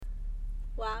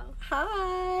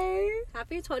Hi.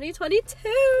 Happy 2022.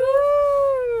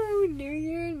 Woo! New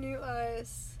year, new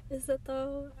us. Is it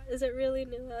though? Is it really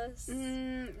new us?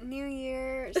 New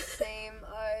year, same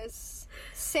us.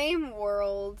 Same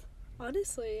world.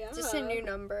 Honestly, yeah. Just a new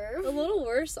number. A little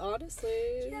worse,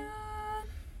 honestly. Yeah.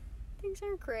 Things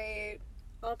aren't great.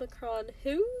 Omicron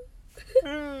who?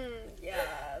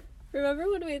 Yeah. Remember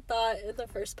when we thought in the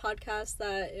first podcast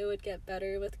that it would get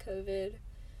better with COVID?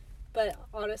 But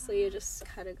honestly, it just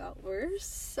kind of got worse.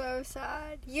 So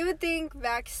sad. You would think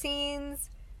vaccines,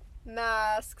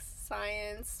 masks,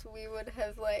 science, we would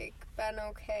have, been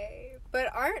okay.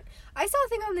 But I saw a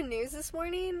thing on the news this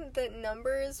morning that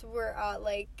numbers were at,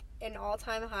 an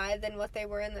all-time high than what they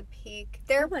were in the peak.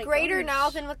 They're greater now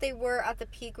than what they were at the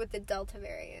peak with the Delta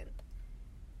variant.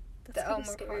 That's the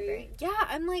Omicron scary. variant. Yeah,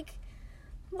 I'm like,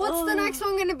 what's the next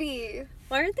one gonna be?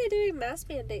 Why aren't they doing mask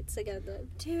mandates again then?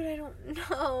 Dude, I don't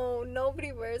know.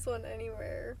 Nobody wears one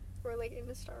anywhere. Or, in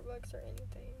a Starbucks or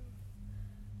anything.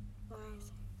 Wow.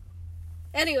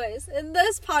 Anyways, in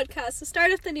this podcast, the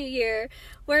start of the new year,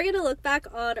 we're going to look back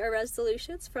on our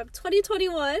resolutions from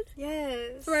 2021.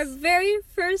 Yes. For our very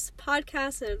first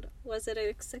podcast, and was it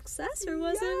a success or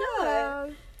was it not?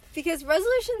 Because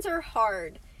resolutions are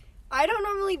hard. I don't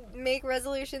normally make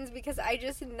resolutions because I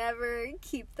just never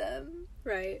keep them.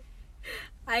 Right.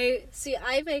 I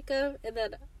make them and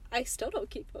then I still don't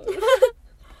keep them.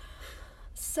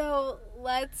 So,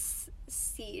 let's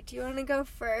see. Do you want to go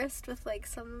first with,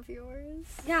 some of yours?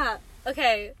 Yeah.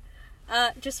 Okay.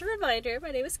 Just a reminder, my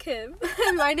name is Kim.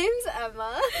 My name's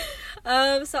Emma.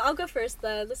 So I'll go first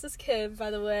then. This is Kim,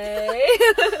 by the way.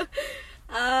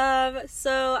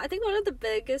 So I think one of the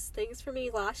biggest things for me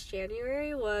last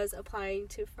January was applying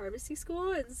to pharmacy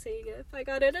school and seeing if I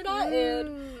got in or not.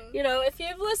 And, if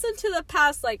you've listened to the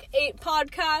past, 8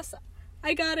 podcasts,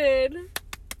 I got in.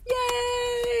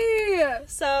 Yay!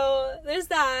 So there's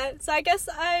that. So I guess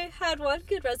I had one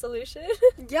good resolution.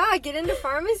 Yeah, get into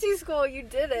pharmacy school. You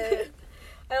did it.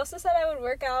 I also said I would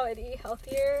work out and eat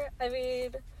healthier. I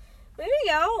mean, moving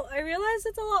out, I realized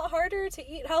it's a lot harder to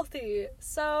eat healthy.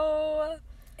 So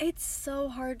it's so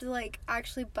hard to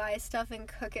actually buy stuff and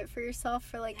cook it for yourself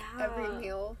for every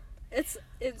meal. It's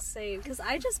insane because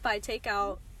I just buy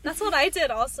takeout. That's what I did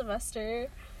all semester.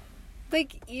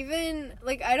 Even,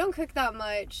 I don't cook that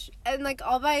much, and,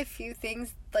 I'll buy a few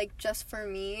things, just for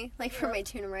me, for my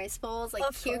tuna rice bowls,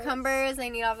 cucumbers, I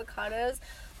need avocados,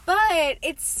 but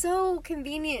it's so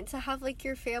convenient to have,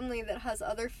 your family that has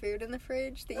other food in the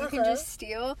fridge that you can just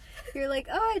steal. You're like,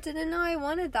 oh, I didn't know I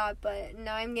wanted that, but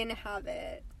now I'm gonna have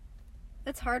it.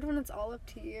 It's hard when it's all up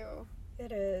to you.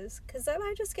 It is, because then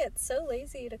I just get so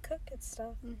lazy to cook and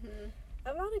stuff. Mm-hmm.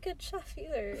 I'm not a good chef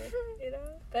either,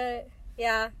 but...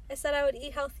 Yeah, I said I would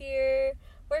eat healthier,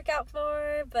 work out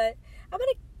more, but I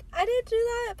didn't do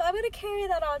that, but I'm going to carry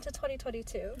that on to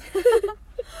 2022.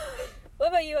 What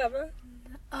about you, Emma?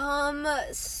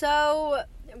 So,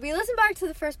 we listened back to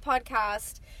the first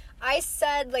podcast. I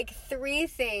said, 3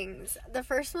 things. The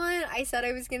first one, I said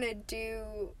I was going to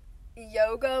do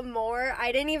yoga more.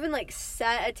 I didn't even,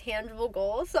 set a tangible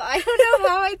goal, so I don't know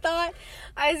how I thought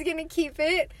I was going to keep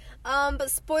it. But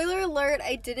spoiler alert,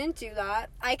 I didn't do that.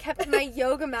 I kept my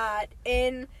yoga mat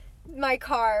in my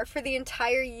car for the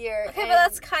entire year. Okay, but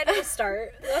that's kind of a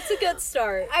start. That's a good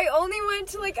start. I only went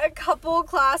to, a couple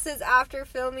classes after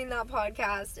filming that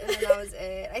podcast, and then that was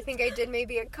it. I think I did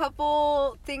maybe a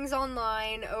couple things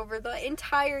online over the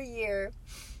entire year.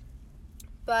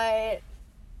 But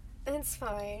it's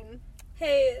fine.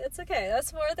 Hey, it's okay.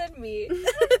 That's more than me.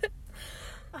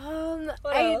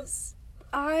 What else?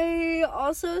 I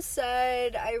also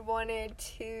said I wanted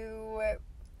to,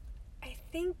 I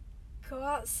think, go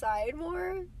outside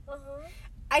more.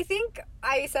 I think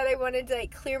I said I wanted to,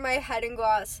 clear my head and go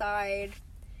outside.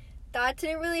 That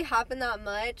didn't really happen that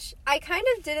much. I kind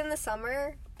of did in the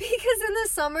summer, because in the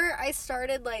summer I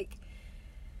started,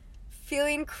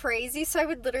 feeling crazy, so I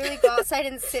would literally go outside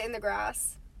and sit in the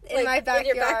grass. In my backyard.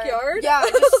 In your backyard? Yeah,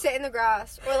 just sit in the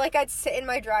grass. Or, I'd sit in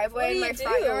my driveway in my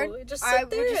front yard. Just sit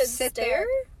there and sit there?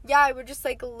 Yeah, I would just,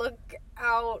 look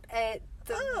out at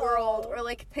the world or,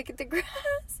 pick at the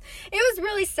grass. It was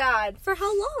really sad. For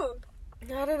how long?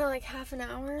 I don't know, half an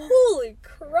hour. Holy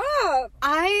crap.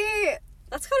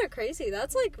 That's kind of crazy.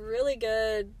 That's, really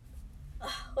good.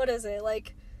 What is it? I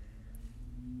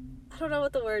don't know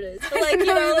what the word is.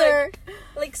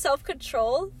 But,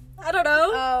 self-control? I don't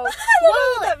know. Oh. I don't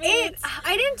know what that means.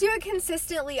 I didn't do it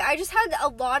consistently. I just had a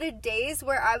lot of days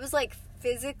where I was,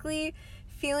 physically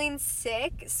feeling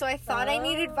sick, so I thought I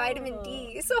needed vitamin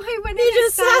D. So I went in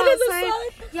and sat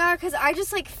outside. Yeah, because I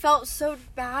just, felt so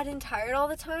bad and tired all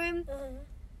the time.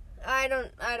 I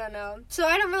don't know. So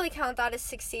I don't really count that as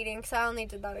succeeding because I only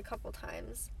did that a couple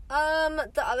times.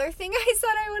 The other thing I said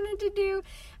I wanted to do,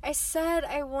 I said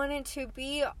I wanted to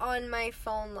be on my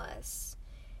phone less.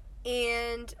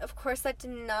 And, of course, that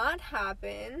did not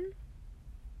happen.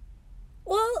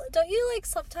 Well, don't you, like,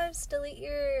 sometimes delete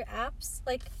your apps?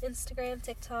 Like, Instagram,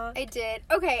 TikTok? I did.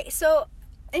 Okay, so,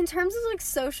 in terms of, like,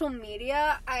 social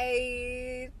media,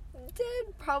 I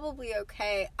did probably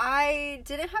okay. I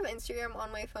didn't have Instagram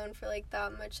on my phone for, like,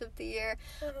 that much of the year.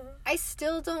 I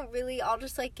still don't really, I'll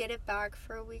just, like, get it back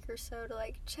for a week or so to,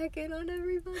 like, check in on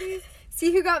everybody.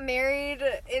 See who got married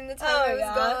in the time I was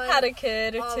gone. Had a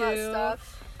kid or all two. That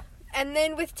stuff. And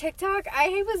then with TikTok,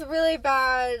 I was really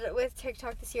bad with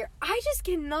TikTok this year. I just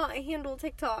cannot handle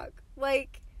TikTok.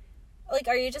 Like,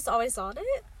 are you just always on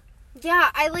it?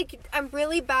 Yeah, I'm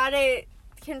really bad at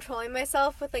controlling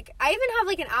myself with, like, I even have,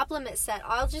 like, an app limit set.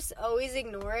 I'll just always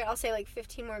ignore it. I'll say, like,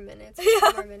 15 more minutes,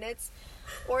 15 more minutes.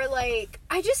 Or, like,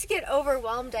 I just get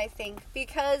overwhelmed, I think,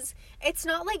 because it's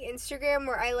not like Instagram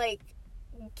where I, like,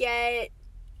 get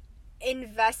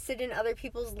invested in other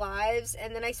people's lives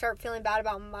and then I start feeling bad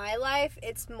about my life.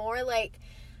 It's more like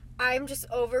I'm just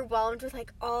overwhelmed with,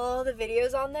 like, all the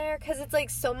videos on there because it's, like,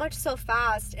 so much so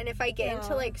fast. And if I get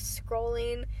into, like,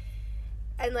 scrolling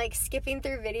and, like, skipping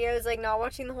through videos, like, not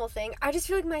watching the whole thing, I just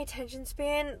feel like my attention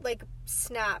span, like,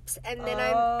 snaps. And then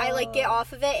I like, get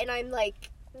off of it, and I'm, like,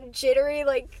 jittery,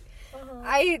 like,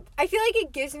 I feel like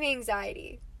it gives me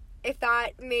anxiety, if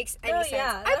that makes any sense.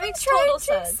 Yeah, I've been trying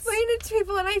to explain it to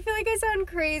people, and I feel like I sound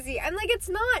crazy. I'm like, it's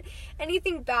not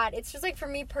anything bad. It's just, like, for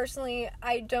me personally,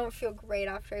 I don't feel great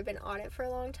after I've been on it for a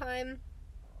long time.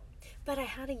 But I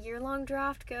had a year-long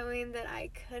draft going that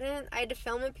I had to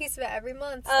film a piece of it every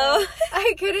month, so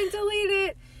I couldn't delete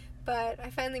it. But I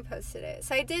finally posted it.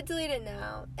 So I did delete it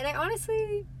now. And I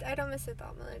don't miss it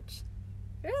that much.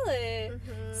 Really?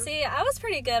 Mm-hmm. See, I was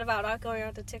pretty good about not going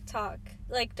on to TikTok,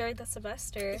 like, during the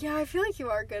semester. Yeah, I feel like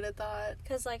you are good at that.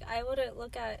 Because, like, I wouldn't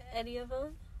look at any of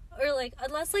them. Or, like,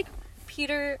 unless, like,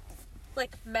 Peter,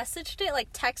 like, messaged it, like,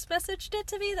 text messaged it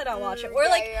to me, then I'll watch it. Or,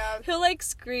 he'll, like,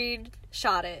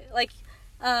 screenshot it. Like,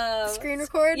 screen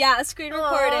record? Yeah, screen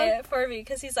record it for me.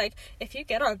 Because he's like, if you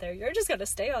get on there, you're just going to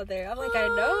stay on there. I'm like, I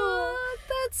know.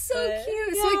 That's so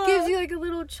cute. Yeah. So it gives you, like, a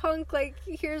little chunk, like,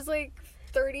 here's, like,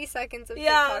 30 seconds of TikToks.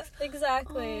 Yeah,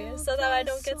 exactly. So that I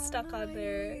don't get stuck on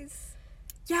there.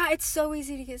 Yeah, it's so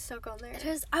easy to get stuck on there. It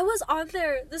is. I was on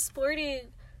there this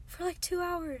morning for, like, 2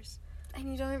 hours. And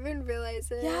you don't even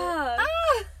realize it. Yeah.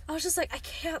 I was just like, I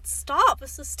can't stop.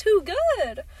 This is too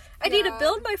good. I need to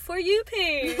build my For You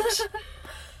page.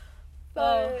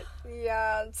 But,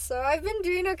 yeah. So I've been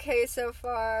doing okay so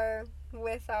far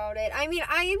without it. I mean,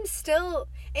 I am still,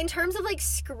 in terms of, like,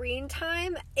 screen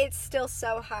time, it's still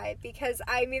so high. Because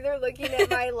I'm either looking at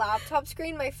my laptop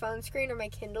screen, my phone screen, or my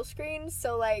Kindle screen.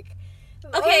 So, like,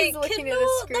 okay, Kindle,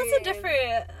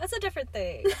 that's a different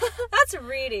thing. That's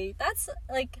reading. That's,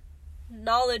 like,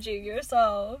 knowledging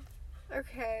yourself.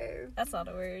 Okay. That's not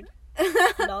a word.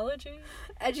 Knowledging?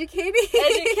 Educating.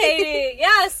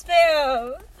 Yes,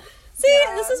 fam. See,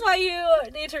 this is why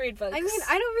you need to read books. I mean,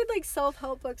 I don't read, like,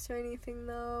 self-help books or anything,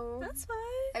 though. That's fine.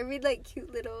 I read, like,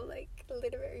 cute little, like,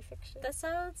 literary fiction. That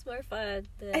sounds more fun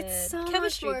than it's so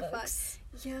chemistry much more books.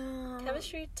 Fun. Yeah.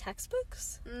 Chemistry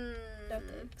textbooks?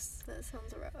 Notebooks. That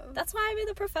sounds rough. That's why I'm in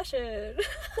the profession.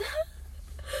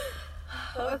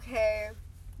 Okay.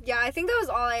 Yeah, I think that was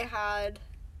all I had.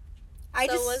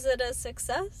 Was it a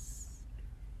success?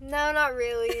 No, not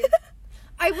really.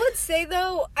 I would say,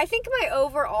 though, I think my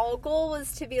overall goal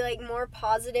was to be, like, more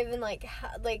positive and, like,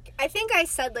 I think I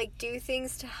said, like, do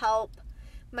things to help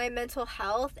my mental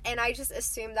health, and I just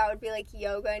assumed that would be, like,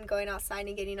 yoga and going outside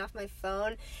and getting off my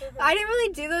phone. Mm-hmm. I didn't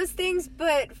really do those things,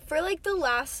 but for, like, the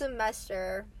last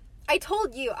semester, I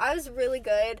told you, I was really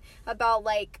good about,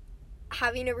 like,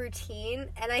 having a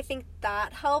routine, and I think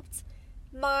that helped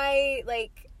my,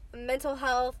 like, mental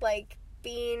health, like,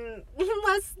 being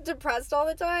less depressed all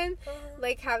the time,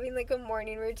 like, having, like, a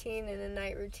morning routine and a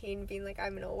night routine, being like,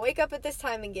 I'm gonna wake up at this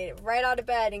time and get right out of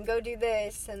bed and go do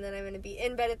this, and then I'm gonna be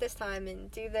in bed at this time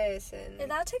and do this, and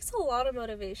that takes a lot of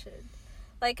motivation.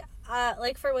 Like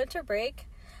for winter break,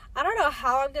 I don't know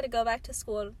how I'm gonna go back to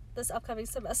school this upcoming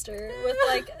semester with,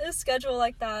 like, a schedule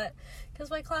like that, because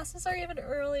my classes are even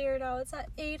earlier now. It's at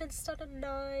 8 instead of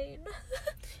 9.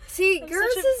 See,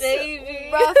 yours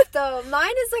is rough, though.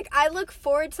 Mine is, like, I look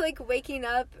forward to, like, waking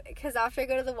up, because after I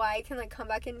go to the Y, I can, like, come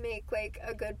back and make, like,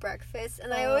 a good breakfast,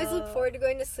 and I always look forward to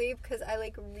going to sleep, because I,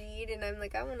 like, read, and I'm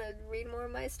like, I want to read more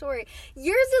of my story.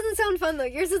 Yours doesn't sound fun, though.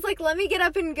 Yours is, like, let me get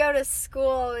up and go to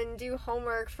school and do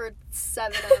homework for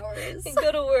 7 hours. And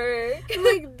go to work.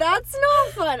 Like, that's not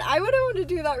fun. I wouldn't want to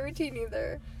do that routine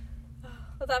either.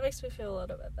 Well, that makes me feel a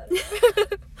little bit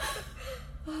better.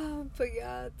 But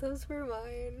yeah, those were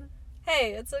mine.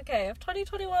 Hey, it's okay. If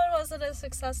 2021 wasn't a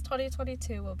success,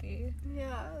 2022 will be.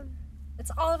 Yeah.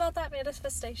 It's all about that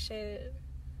manifestation.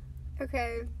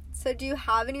 Okay, so do you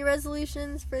have any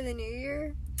resolutions for the new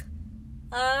year?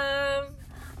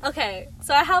 Okay,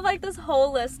 so I have, like, this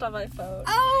whole list on my phone.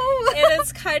 Oh! And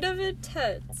it's kind of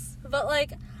intense. But,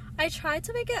 like, I tried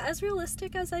to make it as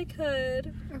realistic as I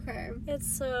could. Okay.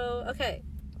 It's so... Okay.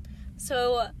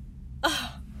 So,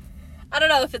 I don't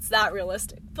know if it's that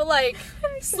realistic. But, like,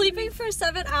 sleeping for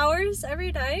 7 hours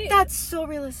every night. That's so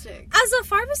realistic. As a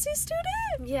pharmacy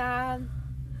student? Yeah.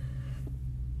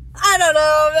 I don't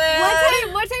know,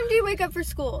 man. What time do you wake up for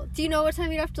school? Do you know what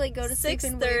time you'd have to, like, go to sleep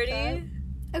and wake 6:30. up?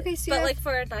 Okay, so But, like,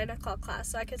 for a 9 o'clock class,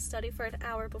 so I could study for an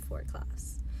hour before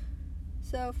class.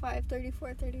 So 5:30,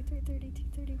 4:30, 3:30,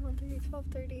 2:30, 1:30,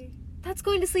 12:30. That's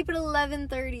going to sleep at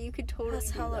 11:30. You could totally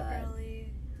That's do hella that.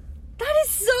 early. That is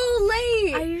so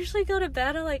late. I usually go to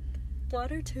bed at, like,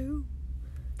 1 or 2.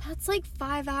 That's like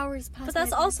 5 hours past. But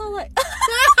that's my also, bedtime. like...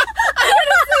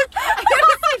 I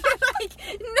gotta sleep at like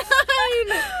 9.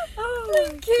 Oh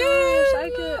I my can't. gosh,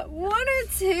 I could... 1 or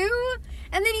 2,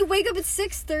 and then you wake up at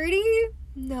 6:30.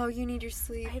 No, you need your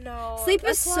sleep. I know. Sleep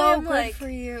That's is why so I'm, good like, for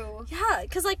you. Yeah,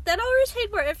 because, like, then I'll retain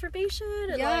more information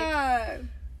and, Yeah.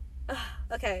 like...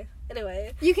 Okay,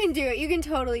 anyway. You can do it. You can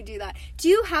totally do that. Do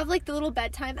you have, like, the little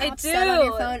bedtime I app do. set on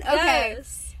your phone? Okay.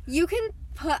 Yes. You can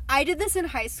put... I did this in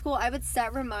high school. I would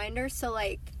set reminders, so,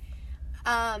 like...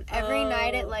 every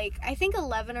night at, like, I think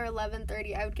 11 or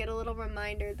 11:30, I would get a little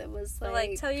reminder that was, But,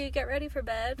 like, tell you to get ready for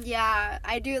bed. yeah,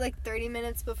 I do it, like, 30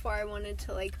 minutes before I wanted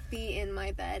to, like, be in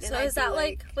my bed. So and is that,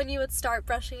 like, when you would start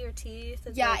brushing your teeth?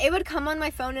 Is yeah, like... it would come on my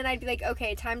phone, and I'd be like,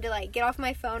 okay, time to, like, get off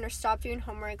my phone or stop doing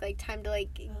homework, like, time to, like,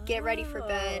 get ready for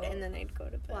bed, and then I'd go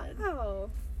to bed.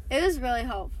 Wow. It was really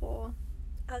helpful.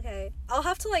 Okay. I'll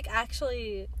have to, like,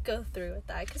 actually go through with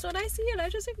that, because when I see it, I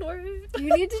just ignore it.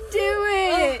 You need to do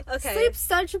it. Oh, okay. Sleep's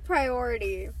such a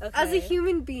priority as a Okay.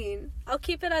 human being. I'll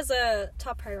keep it as a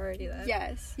top priority, then.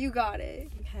 Yes, you got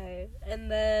it. Okay. And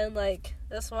then, like,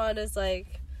 this one is,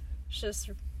 like, just,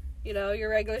 you know, your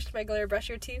regular schmegular, brush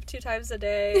your teeth 2 times a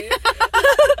day.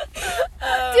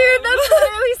 Dude, that's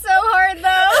literally so hard,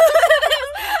 though.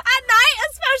 At night,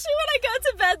 especially when I go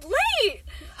to bed late.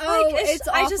 Oh, Like, it's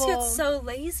I just get awful. so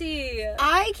lazy.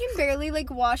 I can barely, like,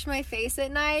 wash my face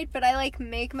at night, but I, like,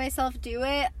 make myself do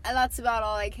it, and that's about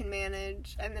all I can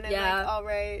manage. And then I'm Yeah. like, all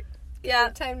right, Yeah.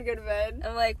 time to go to bed.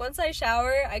 And, like, once I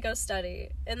shower, I go study.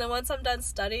 And then once I'm done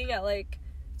studying at, like,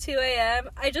 2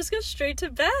 a.m., I just go straight to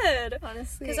bed.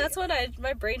 Honestly. Because that's when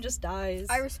my brain just dies.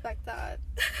 I respect that.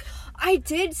 I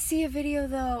did see a video,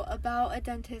 though, about a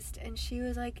dentist, and she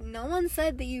was like, no one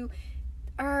said that you...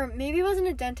 Or maybe it wasn't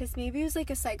a dentist, maybe it was, like,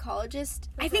 a psychologist.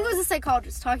 I think it was a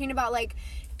psychologist talking about, like,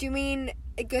 doing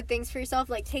good things for yourself,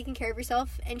 like, taking care of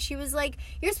yourself. And she was like,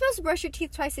 you're supposed to brush your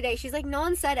teeth twice a day. She's like, no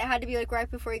one said it had to be, like, right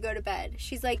before you go to bed.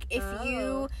 She's like, if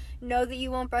you know that you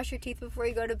won't brush your teeth before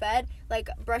you go to bed, like,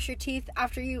 brush your teeth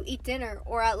after you eat dinner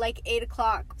or at, like, 8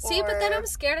 o'clock. See, but then I'm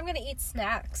scared I'm going to eat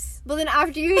snacks. Well, then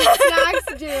after you eat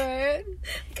snacks, do it.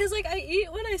 Because, like, I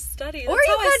eat when I study. That's Or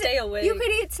you how I could- stay awake. You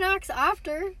could eat snacks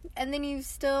after, and then you've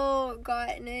still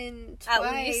gotten in twice.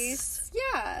 At least.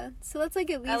 Yeah. So that's,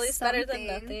 like, at least better something.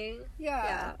 than nothing. Yeah.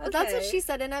 Yeah, But that's what okay. she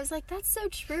said, and I was like, that's so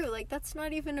true. Like, that's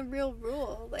not even a real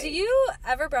rule. Like, Do you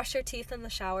ever brush your teeth in the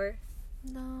shower?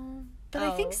 No. But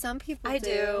I think Oh. some people I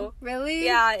do. Really?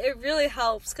 Yeah, it really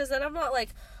helps. Because then I'm not like,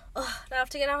 ugh, now I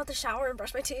have to get out of the shower and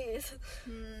brush my teeth.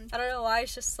 I don't know why.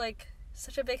 It's just, like,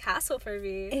 such a big hassle for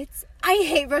me. I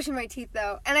hate brushing my teeth,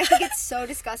 though. And I think it's so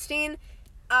disgusting.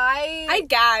 I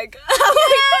gag.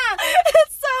 Yeah.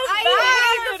 It's so I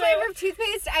hate the bad. flavor of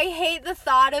toothpaste. I hate the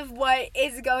thought of what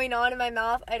is going on in my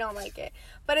mouth. I don't like it.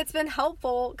 But it's been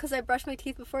helpful because I brush my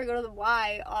teeth before I go to the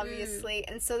Y, obviously.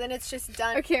 And so then it's just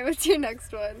done. Okay, what's your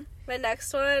next one? My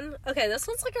next one, okay, this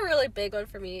one's, like, a really big one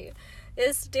for me,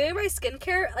 is doing my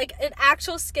skincare, like, an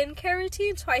actual skincare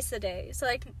routine twice a day. So,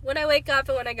 like, when I wake up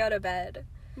and when I go to bed.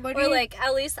 What Or, like,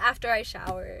 at least after I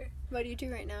shower. What do you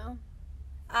do right now?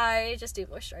 I just do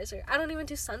moisturizer. I don't even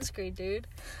do sunscreen, dude.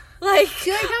 Like,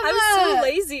 Do you, like, have I'm so a-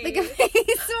 lazy. Like a face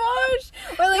wash?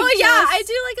 Or like Oh, yeah, just, I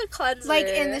do, like, a cleanser. like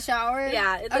in the shower?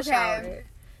 Yeah, in the shower.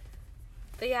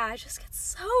 But yeah, I just get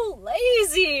so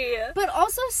lazy. But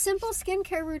also simple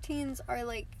skincare routines are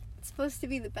like supposed to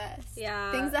be the best.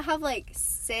 Yeah. Things that have like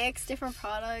 6 different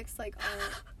products like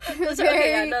aren't Those are- okay,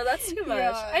 yeah, no, that's too much.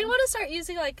 Yeah. I want to start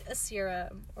using, like, a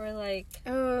serum. Or, like,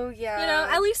 Oh yeah. you know,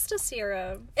 at least a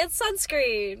serum. It's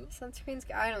sunscreen. sunscreen's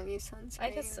I don't use sunscreen. I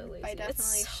get so lazy. I It's definitely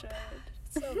so should.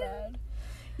 So bad.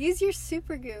 Use your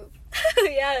super goop.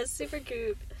 Yeah, super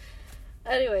goop.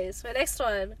 Anyways, my next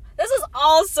one. This is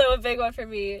also a big one for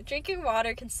me. Drinking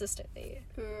water consistently.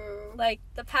 Ooh. Like,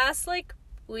 the past, like,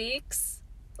 weeks,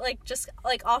 like, just,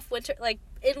 like, off winter, like,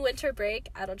 in winter break,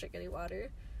 I don't drink any water.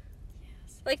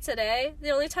 Yes. Like, today, the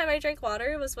only time I drank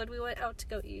water was when we went out to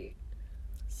go eat.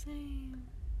 Same.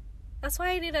 That's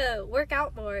why I need to work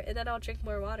out more, and then I'll drink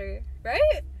more water.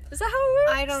 Right? Is that how it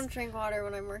works? I don't drink water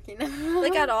when I'm working.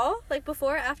 Like, at all? Like,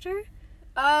 before, after?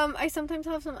 I sometimes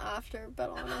have some after, but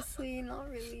honestly, not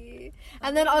really.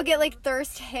 And then I'll get, like,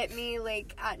 thirst hit me,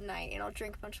 like, at night, and I'll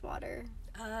drink a bunch of water.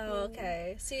 Oh,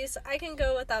 okay. See, so I can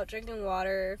go without drinking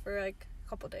water for, like, a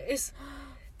couple days.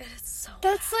 And it's so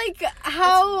That's, like,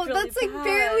 how... It's really that's, like, bad.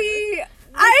 barely...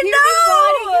 I know!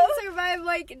 know! Body can survive,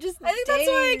 like, just I think that's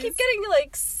why I keep getting,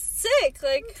 like, sick.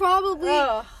 Like, Probably.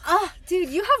 oh. Dude,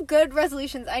 you have good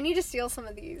resolutions. I need to steal some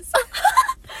of these.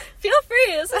 Feel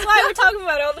free. This is why we're talking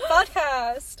about it on the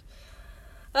podcast.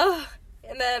 Oh,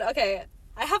 and then, okay,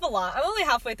 I have a lot. I'm only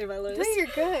halfway through my list. No, you're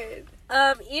good.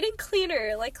 Eating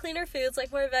cleaner, like cleaner foods,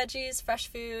 like more veggies, fresh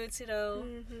foods, you know.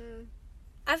 Mm-hmm.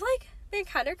 I've, like, been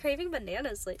kind of craving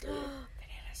bananas lately.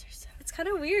 Bananas are so... It's kind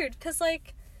of weird, because,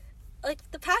 like,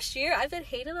 the past year, I've been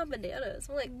hating on bananas.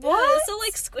 I'm like, What? It's so,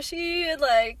 like, squishy and,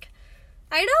 like...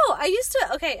 I know. I used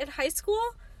to... Okay, in high school,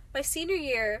 my senior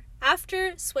year,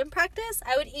 after swim practice,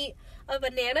 I would eat a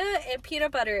banana and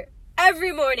peanut butter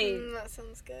every morning. that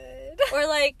sounds good. Or,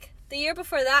 like, the year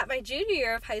before that, my junior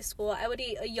year of high school, I would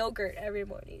eat a yogurt every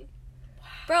morning. Wow.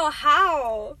 Bro,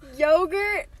 how?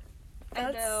 Yogurt? I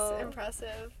That's know.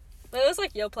 impressive. But it was,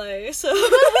 like, Yoplait, so...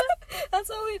 That's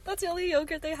the only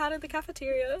yogurt they had in the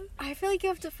cafeteria. I feel like you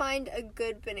have to find a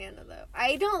good banana, though.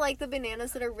 I don't like the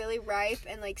bananas that are really ripe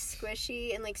and, like,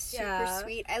 squishy and, like, super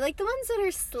sweet. I like the ones that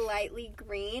are slightly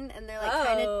green and they're, like,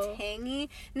 kind of tangy.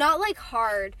 Not, like,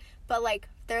 hard, but, like,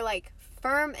 they're, like,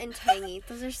 firm and tangy.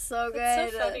 Those are so good.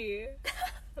 It's so funny.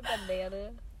 A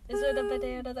banana. Is it a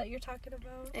banana that you're talking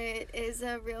about? It is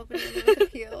a real banana with a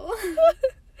peel.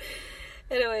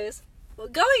 Anyways, well,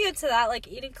 going into that, like,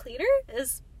 eating cleaner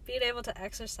is being able to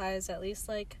exercise at least,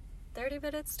 like, 30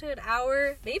 minutes to an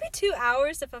hour, maybe 2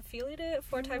 hours if I'm feeling it,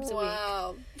 4 times a week.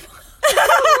 Wow.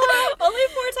 Only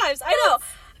 4 times. I know.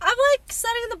 I'm, like,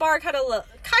 setting the bar kind of low.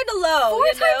 4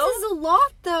 you times know? is a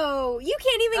lot, though. You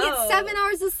can't even Oh. get 7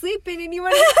 hours of sleep in and you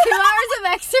want to get 2 hours of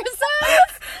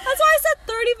exercise? That's why I said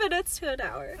 30 minutes to an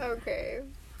hour. Okay.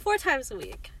 4 times a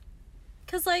week.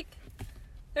 Because, like,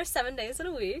 there's 7 days in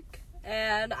a week,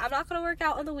 and I'm not going to work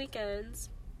out on the weekends.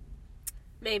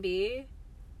 Maybe.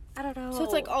 I don't know. So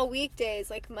it's like all weekdays,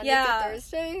 like Monday Yeah. to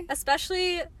Thursday?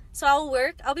 Especially, so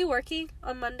I'll be working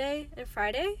on Monday and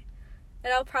Friday,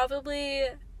 and I'll probably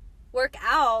work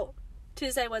out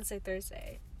Tuesday, Wednesday,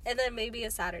 Thursday, and then maybe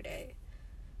a Saturday.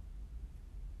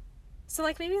 So,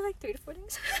 like, maybe, like, 3 to 4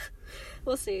 days.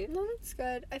 We'll see. No, that's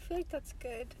good. I feel like that's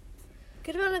good.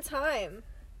 Good amount of time.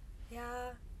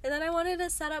 Yeah. And then I wanted to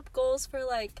set up goals for,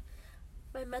 like,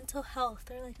 my mental health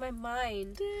or, like, my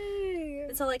mind. Dang.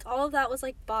 And so, like, all of that was,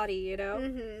 like, body, you know?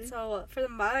 Mm-hmm. So, for the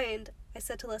mind, I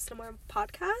said to listen to more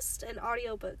podcasts and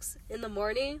audiobooks in the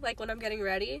morning, like, when I'm getting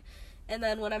ready, and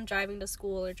then when I'm driving to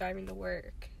school or driving to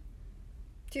work.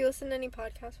 Do you listen to any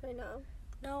podcasts right now?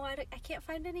 No, I can't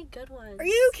find any good ones. Are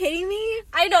you kidding me?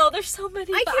 I know, there's so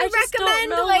many, I but can I just recommend,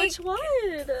 don't know like, which one.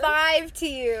 5 to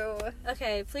you.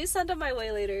 Okay, please send them my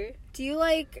way later. Do you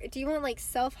want, like,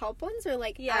 self-help ones or,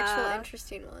 like, Yeah. actual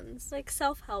interesting ones? Like,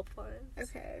 self-help ones.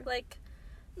 Okay. Like,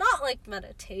 not, like,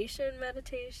 meditation,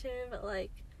 but,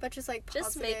 like, But just, like, positive.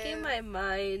 just making my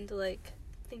mind, like,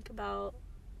 think about,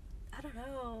 I don't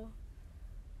know.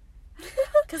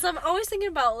 Because I'm always thinking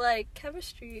about, like,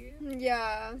 chemistry.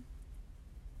 Yeah.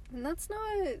 And that's not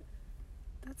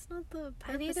the purpose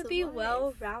I need to of be life.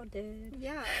 well-rounded.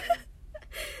 Yeah.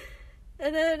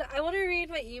 And then I want to read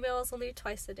my emails only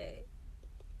twice a day.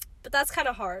 But that's kind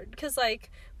of hard. Because,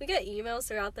 like, we get emails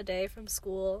throughout the day from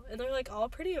school. And they're, like, all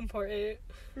pretty important.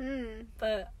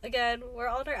 But, again, we're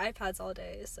on our iPads all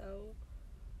day. So,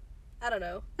 I don't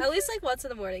know. At least, like, once in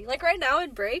the morning. Like, right now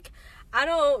in break, I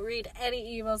don't read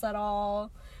any emails at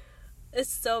all. It's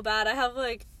so bad. I have,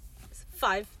 like,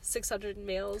 500-600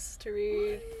 mails to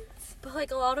read. What? But,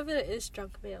 like, a lot of it is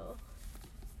junk mail.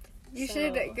 You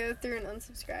should go through and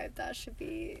unsubscribe. That should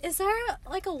be... Is there,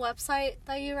 like, a website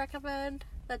that you recommend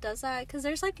that does that? Because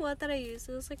there's, like, one that I use.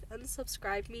 It was, like,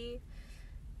 Unsubscribe Me.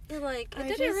 And, like, it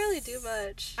didn't really do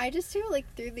much. I just do it, like,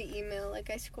 through the email. Like,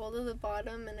 I scroll to the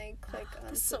bottom and I click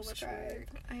That's unsubscribe. so much work.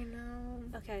 I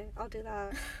know. Okay, I'll do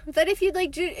that. But if you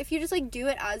just, like, do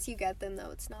it as you get them,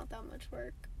 though, it's not that much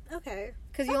work. Okay.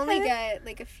 Because you only get,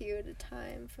 like, a few at a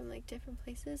time from, like, different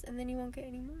places, and then you won't get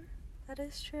any more. That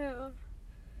is true.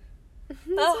 That's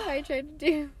what I tried to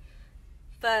do.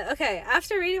 But, okay,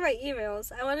 after reading my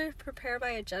emails, I want to prepare my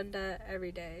agenda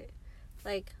every day.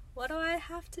 Like, what do I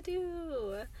have to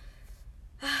do?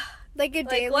 Like a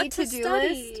daily to-do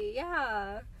list?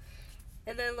 Yeah.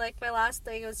 And then, like, my last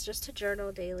thing was just to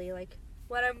journal daily. Like,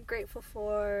 what I'm grateful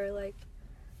for. Like,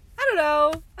 I don't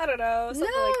know. Something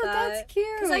like that. That's cute.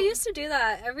 Because I used to do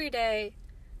that every day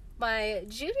my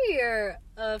junior year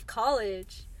of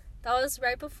college. That was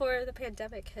right before the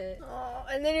pandemic hit. Oh,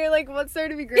 and then you're like, what's there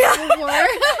to be grateful for?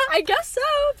 I guess so,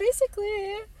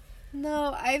 basically.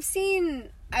 No, I've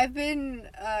been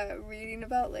reading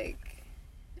about, like,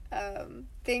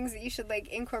 things that you should, like,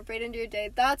 incorporate into your day.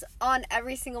 That's on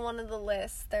every single one of the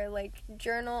lists. They're, like,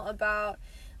 journal about,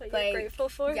 what like, you're grateful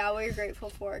for? Yeah, what you're grateful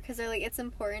for. Because they're, like, it's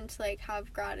important to, like,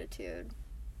 have gratitude.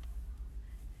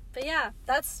 But, yeah,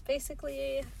 that's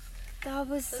basically... That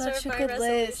was Those such a are my good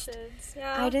list.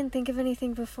 Yeah. I didn't think of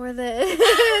anything before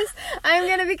this. I'm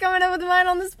gonna be coming up with mine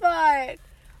on the spot.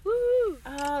 Woo!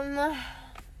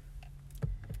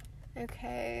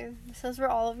 Okay. So those were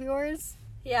all of yours?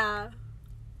 Yeah.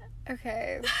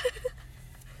 Okay.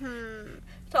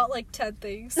 Not like 10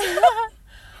 things.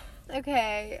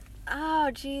 Okay. Oh,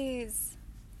 jeez.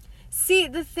 See,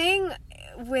 the thing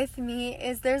with me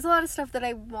is there's a lot of stuff that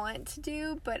I want to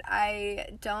do, but I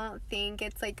don't think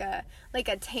it's like a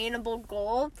attainable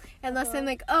goal unless I'm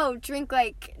like, oh, drink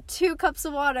like 2 cups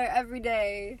of water every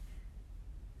day.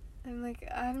 I'm like,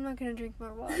 I'm not gonna drink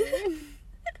more water.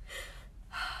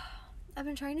 I've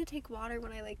been trying to take water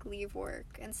when I like leave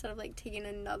work. Instead of like taking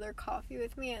another coffee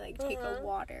with me, I like take a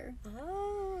water.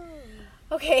 Oh.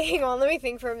 Okay, hang on, let me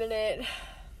think for a minute.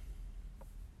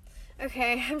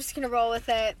 Okay, I'm just gonna roll with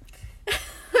it.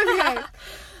 Okay,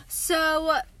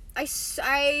 so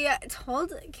I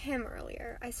told Kim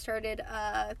earlier I started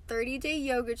a 30-day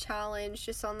yoga challenge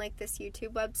just on like this YouTube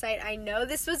website. I know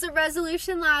this was a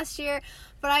resolution last year,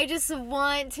 but I just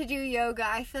want to do yoga.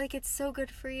 I feel like it's so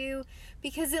good for you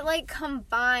because it like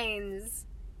combines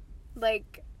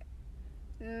like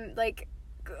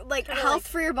health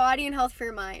for your body and health for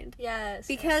your mind. Yes.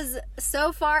 Because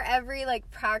so far every like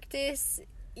practice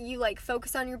you like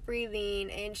focus on your breathing,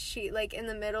 and she like in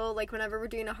the middle, like whenever we're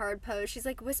doing a hard pose, she's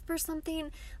like whisper something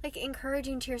like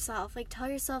encouraging to yourself, like tell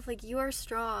yourself like you are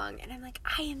strong, and I'm like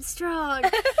I am strong.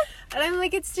 And I'm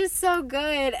like it's just so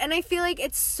good, and I feel like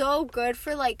it's so good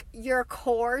for like your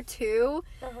core too.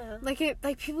 Like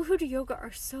people who do yoga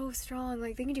are so strong,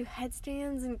 like they can do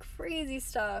headstands and crazy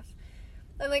stuff,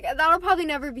 and like that'll probably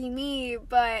never be me,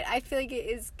 but I feel like it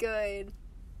is good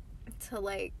to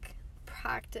like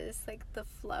practice like the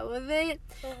flow of it.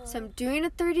 So I'm doing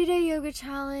a 30-day yoga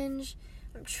challenge.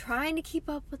 I'm trying to keep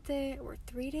up with it. We're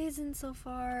 3 days in so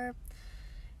far.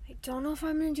 I don't know if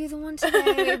I'm gonna do the one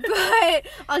today, but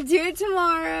I'll do it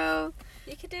tomorrow.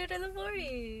 You can do it in the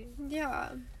morning.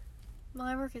 Yeah. Well,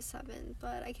 I work at 7,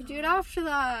 but I can do it after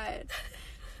that.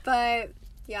 But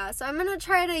yeah, so I'm gonna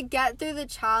try to get through the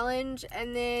challenge,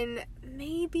 and then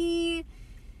maybe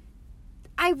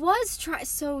I was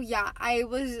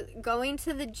going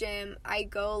to the gym. I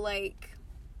go, like,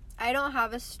 I don't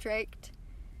have a strict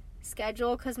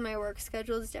schedule because my work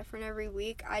schedule is different every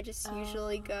week. I just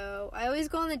usually go, I always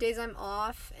go on the days I'm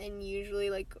off, and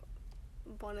usually, like,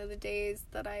 one of the days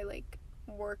that I, like,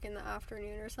 work in the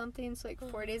afternoon or something, so, like,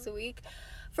 4 days a week.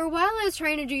 For a while, I was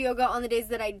trying to do yoga on the days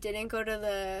that I didn't go to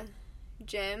the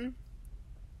gym,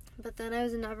 but then I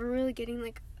was never really getting,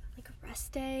 like a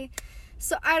rest day.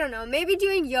 So, I don't know, maybe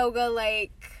doing yoga,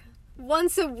 like,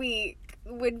 once a week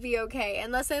would be okay.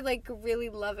 Unless I, like, really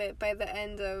love it by the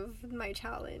end of my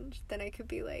challenge. Then I could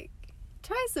be, like,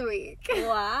 twice a week.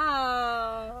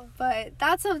 Wow. But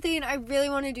that's something I really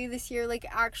want to do this year, like,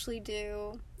 actually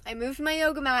do. I moved my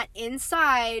yoga mat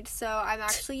inside, so I'm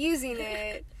actually using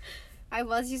it. I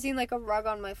was using, like, a rug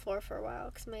on my floor for a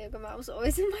while because my yoga mat was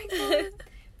always in my car.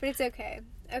 But it's okay.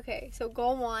 Okay, so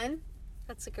goal 1.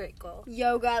 That's a great goal.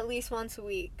 Yoga at least once a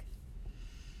week.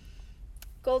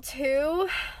 Goal 2.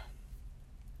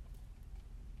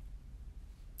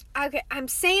 Okay, I'm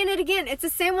saying it again. It's the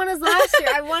same one as last year.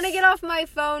 I want to get off my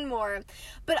phone more.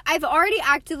 But I've already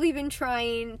actively been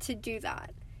trying to do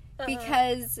that.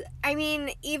 Because, I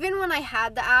mean, even when I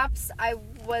had the apps, I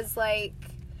was like,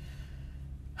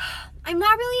 I'm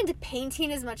not really into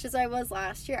painting as much as I was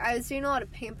last year. I was doing a lot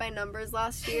of paint by numbers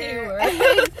last year. You were.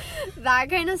 And that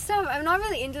kind of stuff. I'm not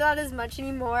really into that as much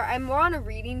anymore. I'm more on a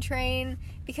reading train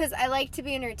because I like to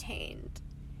be entertained.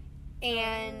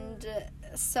 And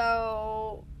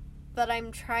so but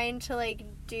I'm trying to, like,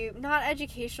 do, not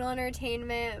educational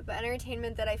entertainment, but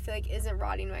entertainment that I feel like isn't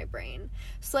rotting my brain.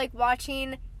 So, like,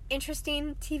 watching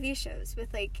interesting TV shows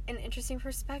with, like, an interesting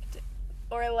perspective.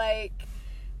 Or, like,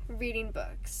 reading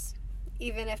books,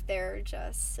 even if they're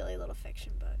just silly little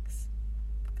fiction books.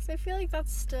 Because I feel like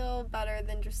that's still better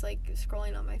than just, like,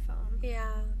 scrolling on my phone.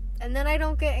 Yeah. And then I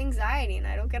don't get anxiety and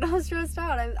I don't get all stressed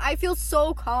out. I feel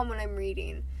so calm when I'm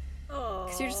reading. Oh.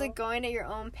 Because you're just, like, going at your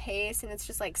own pace and it's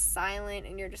just, like, silent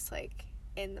and you're just, like,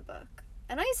 in the book.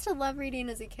 And I used to love reading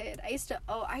as a kid. I used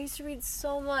to read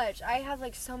so much. I had,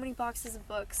 like, so many boxes of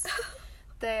books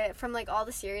from, like, all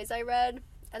the series I read.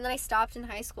 And then I stopped in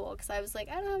high school because I was like,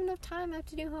 I don't have enough time. I have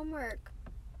to do homework.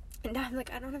 And now I'm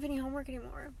like, I don't have any homework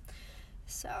anymore.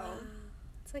 So.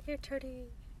 It's like you're turning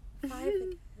 5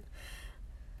 again.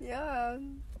 Yeah.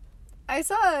 I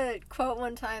saw a quote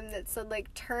one time that said, like,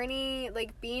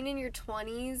 being in your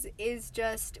 20s is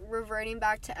just reverting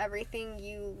back to everything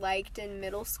you liked in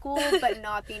middle school, but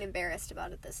not being embarrassed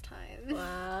about it this time.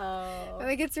 Wow.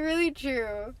 Like, it's really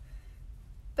true.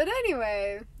 But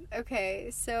anyway, okay,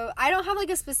 so I don't have, like,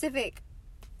 a specific,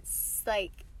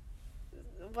 like,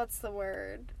 what's the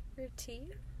word?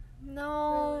 Routine?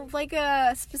 No, like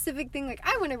a specific thing, like,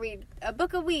 I want to read a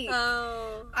book a week.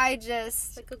 Oh. I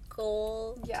just... Like a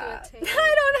goal to attain.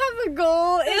 I don't have a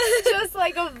goal. It's just,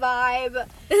 like, a vibe.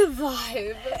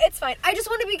 It's fine. I just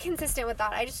want to be consistent with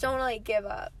that. I just don't want to, like, give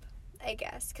up, I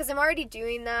guess. Because I'm already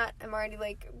doing that. I'm already,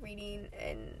 like, reading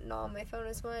and not on my phone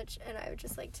as much. And I would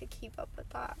just like to keep up with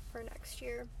that for next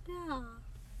year. Yeah.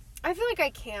 I feel like I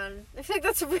can. I feel like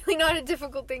that's really not a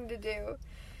difficult thing to do.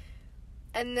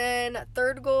 And then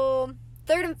third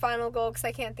and final goal, because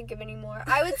I can't think of any more,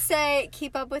 I would say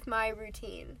keep up with my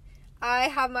routine. I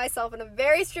have myself in a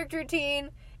very strict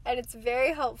routine, and it's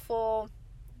very helpful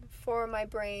for my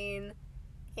brain.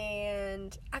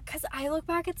 And because I look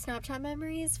back at Snapchat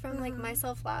memories from, like,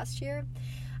 myself last year,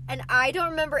 and I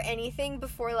don't remember anything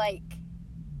before, like,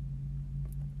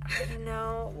 I don't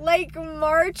know, like,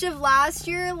 March of last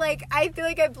year. Like, I feel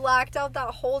like I blacked out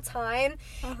that whole time,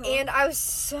 and I was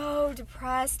so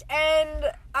depressed,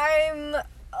 and I'm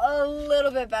a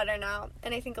little bit better now,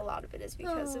 and I think a lot of it is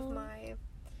because of my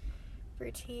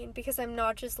routine, because I'm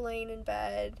not just laying in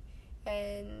bed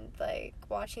and, like,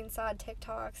 watching sad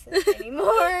TikToks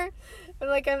anymore, and,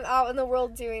 like, I'm out in the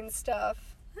world doing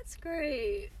stuff. That's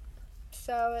great.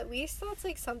 So at least that's,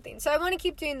 like, something. So I want to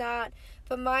keep doing that,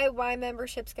 but my Y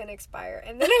membership's going to expire,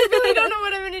 and then I really don't know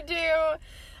what I'm going to do.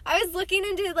 I was looking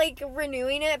into, like,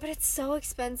 renewing it, but it's so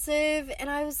expensive, and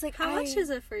I was like, How much is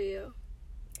it for you?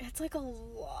 It's, like, a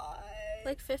lot.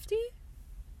 Like 50?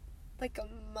 Like a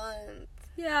month.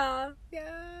 Yeah.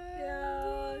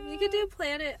 Yeah. You could do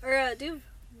Planet, or do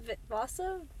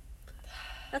Vasa.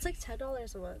 That's like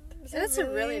 $10 a month. That's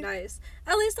really nice.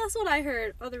 At least that's what I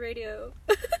heard on the radio.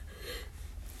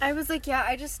 I was like, yeah,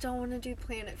 I just don't want to do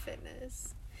Planet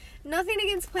Fitness. Nothing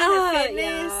against Planet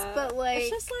Fitness, but, like, it's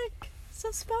just, like,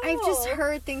 so small. I've just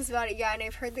heard things about it, and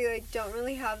I've heard they, like, don't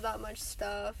really have that much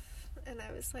stuff. And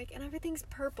I was like, and everything's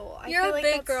purple. You're feel a like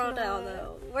big that's girl now,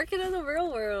 though. Working in the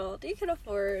real world. You can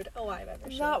afford a Y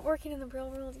membership. Not working in the real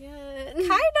world yet.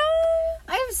 Kinda.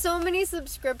 I have so many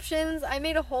subscriptions. I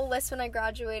made a whole list when I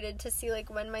graduated to see, like,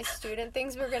 when my student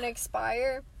things were going to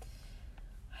expire.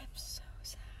 I'm so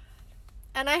sad.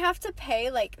 And I have to pay,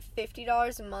 like,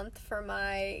 $50 a month for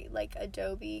my, like,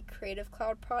 Adobe Creative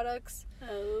Cloud products.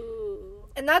 Oh.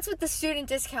 And that's with the student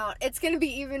discount. It's going to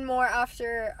be even more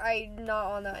after I'm not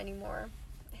on that anymore.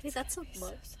 Wait, that's a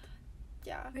month. So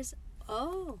yeah.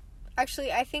 Oh.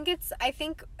 Actually, I think it's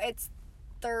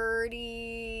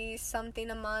 30 something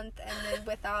a month, and then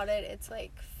without it, it's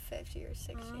like 50 or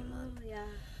 60 a month. Yeah.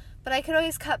 But I could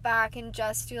always cut back and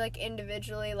just do, like,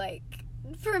 individually, like,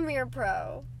 Premiere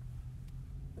Pro.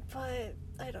 But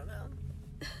I don't know.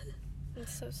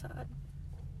 It's so sad.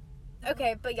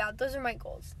 Okay, but yeah, those are my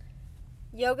goals.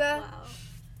 Yoga. Wow.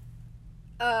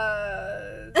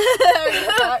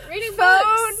 Reading phone.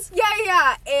 books.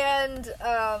 Yeah,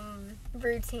 and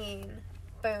routine.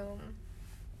 Boom.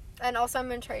 And also, I'm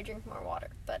gonna try to drink more water,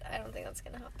 but I don't think that's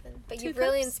gonna happen. But you've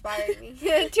really inspired me. 2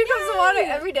 cups of water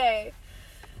every day.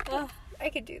 I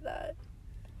could do that.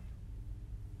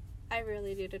 I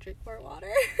really need to drink more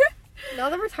water. Now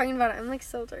that we're talking about it, I'm, like,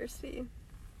 so thirsty.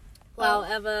 Wow,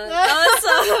 Emma.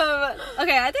 Awesome.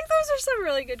 Okay, I think those are some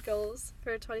really good goals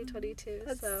for 2022.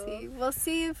 Let's see. We'll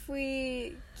see if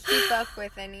we keep up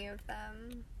with any of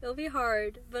them. It'll be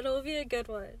hard, but it'll be a good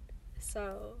one.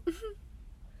 So,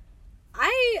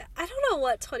 I don't know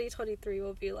what 2023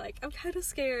 will be like. I'm kind of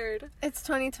scared. It's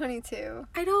 2022.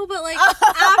 I know, but like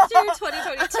after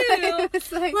 2022,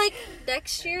 It's like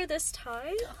next year this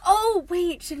time. Oh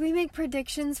wait, should we make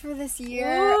predictions for this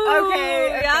year? Ooh,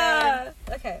 Okay. Yeah.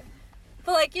 Okay.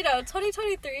 But like,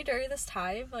 2023 during this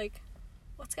time, like,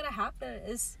 what's gonna happen?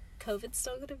 Is COVID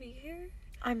still gonna be here?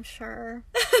 I'm sure.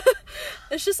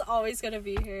 It's just always gonna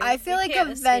be here. I feel We like can't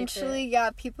escape eventually, it. yeah,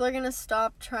 people are gonna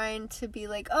stop trying to be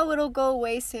like, oh, it'll go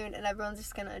away soon, and everyone's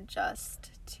just gonna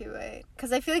adjust to it.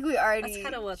 Because I feel like we already That's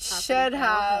kind of what's should happening now,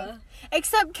 have. huh?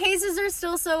 Except cases are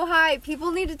still so high.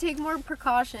 People need to take more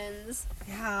precautions.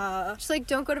 Yeah. Just like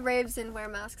don't go to raves and wear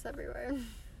masks everywhere.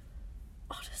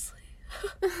 Honestly.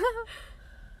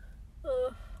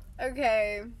 Ugh.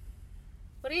 Okay.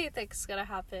 What do you think's gonna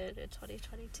happen in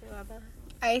 2022, Emma?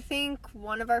 I think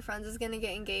one of our friends is gonna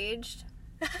get engaged.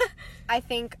 I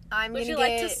think I'm Would gonna you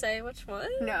get... like to say which one?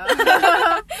 No.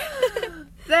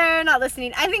 They're not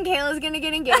listening. I think Kayla's gonna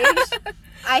get engaged.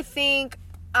 I think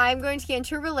I'm going to get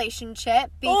into a relationship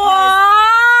because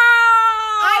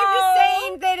I'm just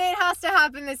saying that it has to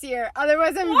happen this year.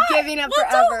 Otherwise, I'm giving up Well,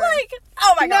 forever. don't, like,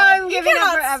 oh my No, god. I'm giving up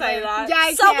cannot forever. say that. Yeah,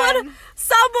 I someone, can.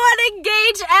 Someone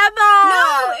engage Emma.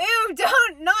 No, ew,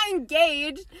 don't, not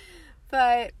engaged.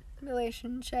 But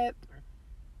relationship.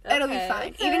 It'll be Okay, fine.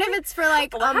 okay. Even if it's for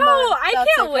like Wow, a month. I that's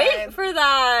can't okay. wait for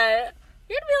that.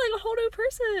 You're gonna be like a whole new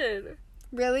person.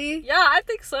 Really? Yeah, I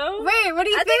think so. Wait, what do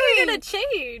you I think? think you're gonna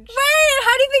change. Wait,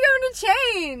 how do you think I'm gonna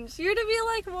change? You're gonna be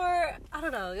like more, I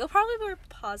don't know, you'll probably be more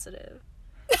positive.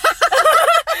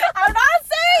 I'm not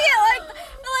saying it like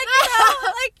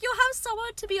like you'll have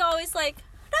someone to be always like,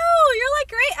 no, you're like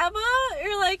great, Emma.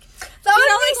 You're like, that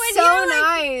would like, be when so you're,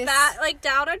 like, nice. that, like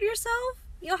down on yourself,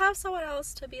 you'll have someone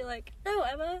else to be like, no,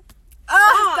 Emma.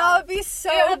 Oh, that would be so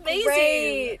You're amazing.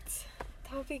 great.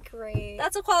 That would be great.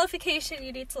 That's a qualification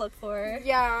you need to look for.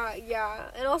 Yeah.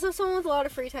 And also someone with a lot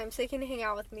of free time so they can hang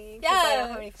out with me. Because I don't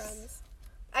have any Yes. friends.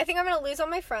 I think I'm going to lose all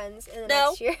my friends in the No.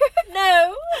 next year.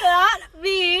 No, not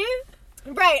me.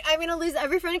 Right, I'm going to lose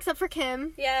every friend except for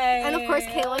Kim. Yay. And of course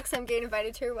Kayla, because I'm getting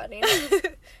invited to her wedding.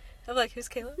 I'm like, who's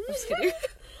Kayla? I'm just kidding.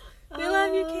 We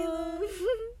love you, Kayla.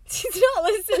 She's not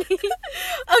listening.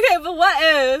 Okay, but what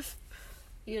if?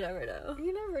 You never know.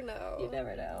 You never know. You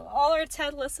never know. All our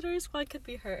 10 listeners, one could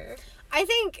be her. I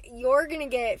think you're going to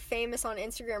get famous on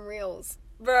Instagram Reels.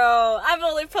 Bro, I've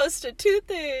only posted 2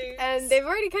 things. And they've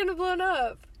already kind of blown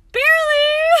up.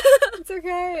 barely. It's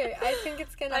okay. I think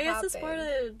it's going to I happen. guess it's more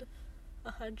than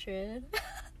 100.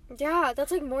 Yeah,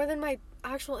 that's like more than my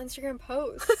actual Instagram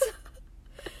posts.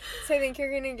 So I think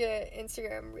you're gonna get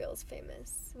Instagram Reels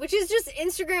famous, which is just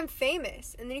Instagram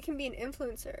famous, and then you can be an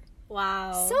influencer.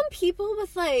 Wow. Some people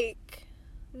with like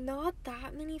not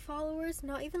that many followers,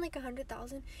 not even like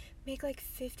 100,000, make like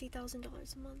 $50,000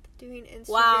 a month doing Instagram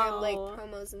Wow. like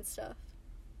promos and stuff.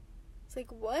 It's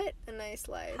like, what a nice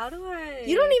life. How do I?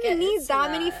 You don't even get need into that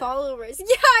many followers.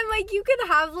 Yeah, I'm like, you could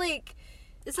have like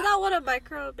Isn't that what a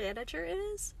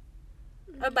micromanager is?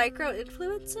 A micro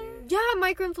influencer? Yeah,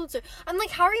 micro influencer. I'm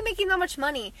like, how are you making that much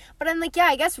money? But I'm like, yeah,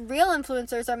 I guess real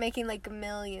influencers are making like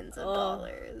millions of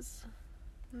dollars.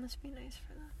 It must be nice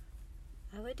for them.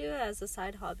 I would do it as a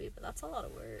side hobby, but that's a lot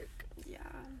of work. Yeah.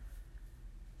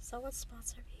 Someone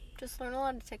sponsor me. Just learn a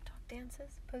lot of TikTok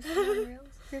dances, post them on Reels.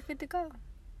 You're good to go.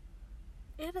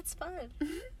 And it's fun.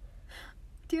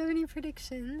 Do you have any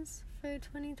predictions for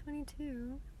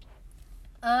 2022?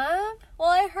 Well,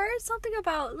 I heard something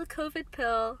about the COVID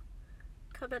pill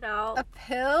coming out. A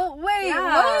pill? Wait, Yeah.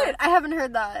 what? I haven't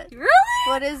heard that. Really?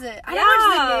 What is it? I Yeah.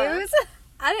 don't watch the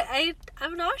news.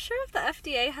 I'm not sure if the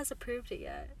FDA has approved it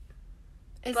yet.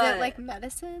 Is But- it like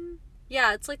medicine?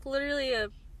 Yeah, it's like literally a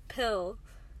pill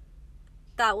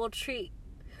that will treat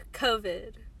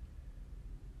COVID.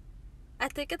 I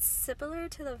think it's similar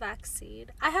to the vaccine.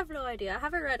 I have no idea. I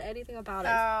haven't read anything about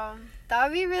it. That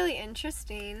would be really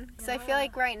interesting. Because I feel Yeah.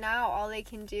 like right now all they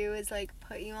can do is like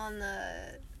put you on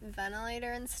the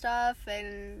ventilator and stuff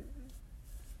and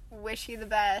wish you the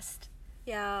best.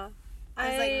 Yeah.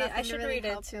 There's like nothing I to should really read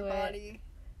help into your it. body.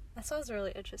 That sounds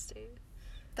really interesting.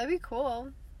 That'd be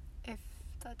cool if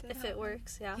that did If it happen.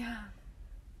 works, yeah. Yeah.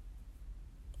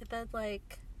 And then,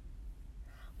 like,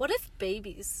 what if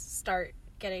babies start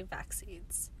getting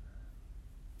vaccines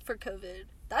for COVID?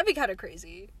 That'd be kind of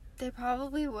crazy. They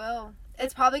probably will.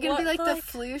 It's probably gonna be What, like but, the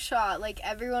flu shot. Like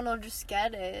everyone will just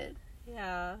get it.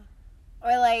 Yeah.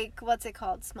 Or like, what's it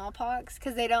called? Smallpox?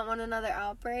 Because they don't want another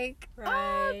outbreak. Right.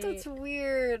 Oh, that's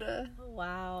weird. Oh,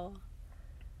 wow.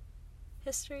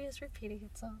 History is repeating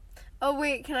itself. Oh,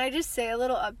 wait, can I just say a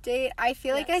little update? I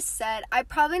feel like I Yes. said, I'm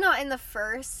probably not in the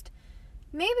first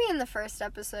maybe in the first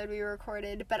episode we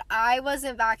recorded, but I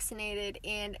wasn't vaccinated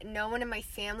and no one in my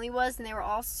family was, and they were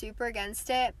all super against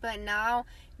it. But now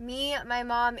me, my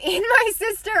mom, and my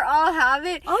sister all have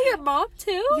it. Oh, your mom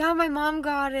too? Yeah, my mom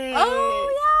got it.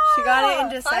 Oh, yeah. She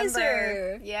got it in Pfizer.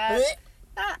 December. Yeah.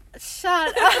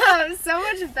 Shut up. So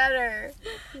much better.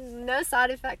 No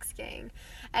side effects, gang.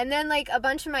 And then, like, a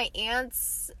bunch of my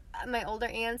aunts, my older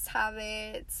aunts have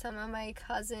it. Some of my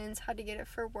cousins had to get it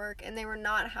for work, and they were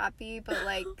not happy, but,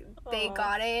 like, they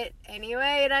got it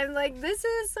anyway. And I'm like, this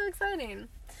is so exciting.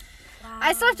 Wow.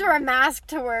 I still have to wear a mask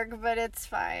to work, but it's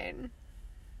fine.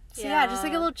 So, yeah, just,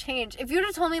 like, a little change. If you would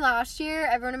have told me last year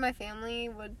everyone in my family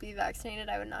would be vaccinated,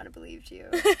 I would not have believed you.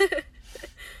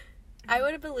 I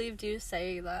would have believed you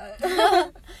saying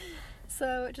that.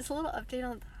 So, just a little update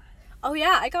on that. Oh,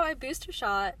 yeah, I got my booster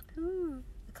shot Ooh.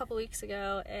 a couple weeks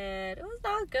ago, and it was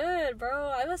not good, bro.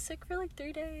 I was sick for, like,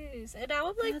 3 days, and now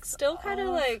I'm, like, That's still kind of,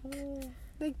 like...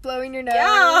 Like, blowing your nose.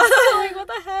 Yeah, like, what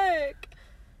the heck?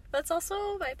 That's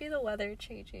also might be the weather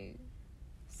changing.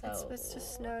 So It's supposed to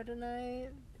snow tonight.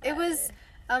 It was,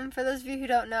 for those of you who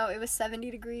don't know, it was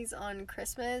 70 degrees on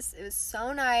Christmas. It was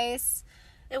so nice.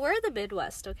 and we're in the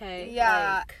Midwest, okay?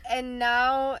 Yeah, Like, and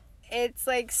now it's,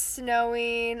 like,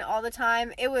 snowing all the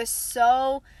time. It was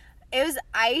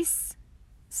ice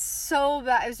so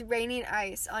bad. It was raining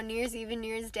ice on New Year's Eve and New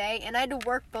Year's Day, and I had to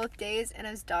work both days, and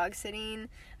I was dog sitting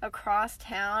across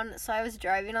town, so I was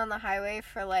driving on the highway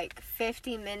for, like,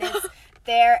 50 minutes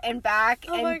there and back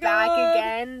Oh my and back God.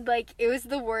 again. Like, it was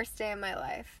the worst day of my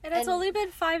life. and it's only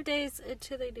been 5 days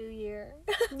into the new year.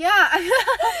 Yeah. And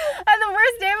the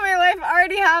worst day of my life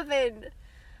already happened.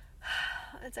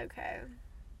 It's okay.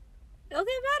 It'll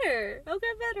get better. It'll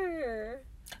get better.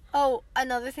 Oh,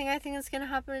 another thing I think is going to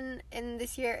happen in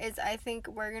this year is I think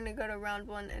we're going to go to round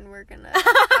 1 and we're going to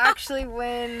actually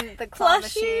win the claw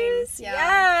machines. Plushies?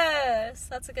 Yes.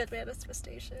 That's a good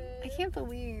manifestation. I can't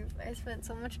believe I spent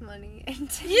so much money. And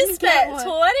You didn't spent get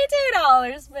one.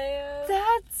 $22, man.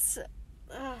 That's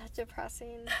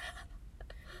depressing.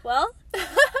 Well,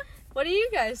 what do you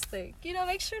guys think?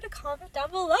 Make sure to comment down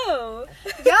below.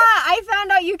 Yeah, I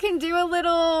found out you can do a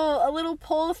little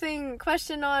poll thing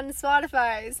question on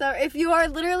Spotify. So if you are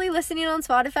literally listening on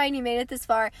Spotify and you made it this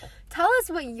far, tell us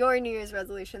what your New Year's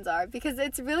resolutions are, because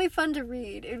it's really fun to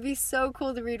read. It'd be so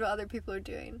cool to read what other people are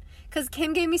doing. Because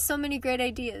Kim gave me so many great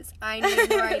ideas. I need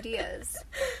more ideas.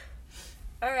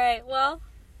 All right. Well,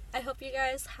 I hope you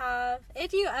guys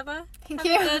and you, Emma, Thank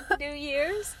have you. a good New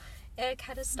Year's. And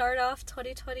kind of start off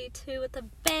 2022 with a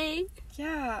bang.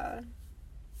 Yeah.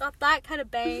 Not that kind of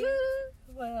bang,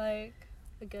 but like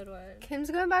a good one.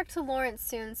 Kim's going back to Lawrence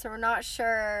soon, so we're not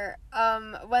sure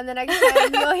when the next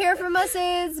time you'll hear from us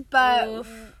is, but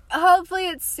Oof. hopefully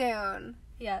it's soon.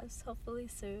 Yes, hopefully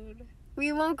soon.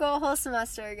 We won't go a whole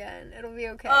semester again. It'll be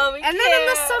okay. Oh, we and then in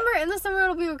can't. the summer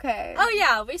it'll be okay. Oh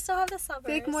yeah, we still have the summer.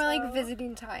 Be like more like so-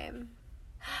 visiting time.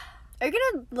 Are you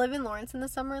gonna live in Lawrence in the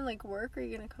summer and like work, or are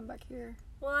you gonna come back here?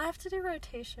 Well, I have to do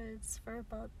rotations for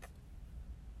a month.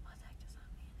 What the heck does that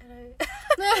mean?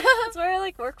 And that's where I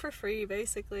like work for free,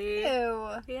 basically. Ew.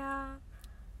 Yeah,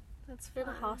 That's in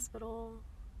fun. a hospital.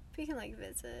 If you can like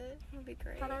visit, it'll be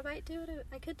great. But I might do it.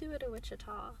 I could do it in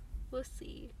Wichita. We'll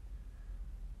see.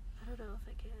 I don't know if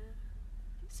I can.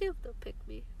 See if they'll pick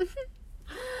me.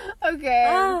 Okay.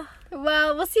 Ah,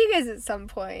 Well, we'll see you guys at some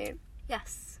point.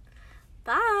 yes.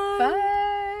 Bye.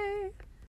 Bye.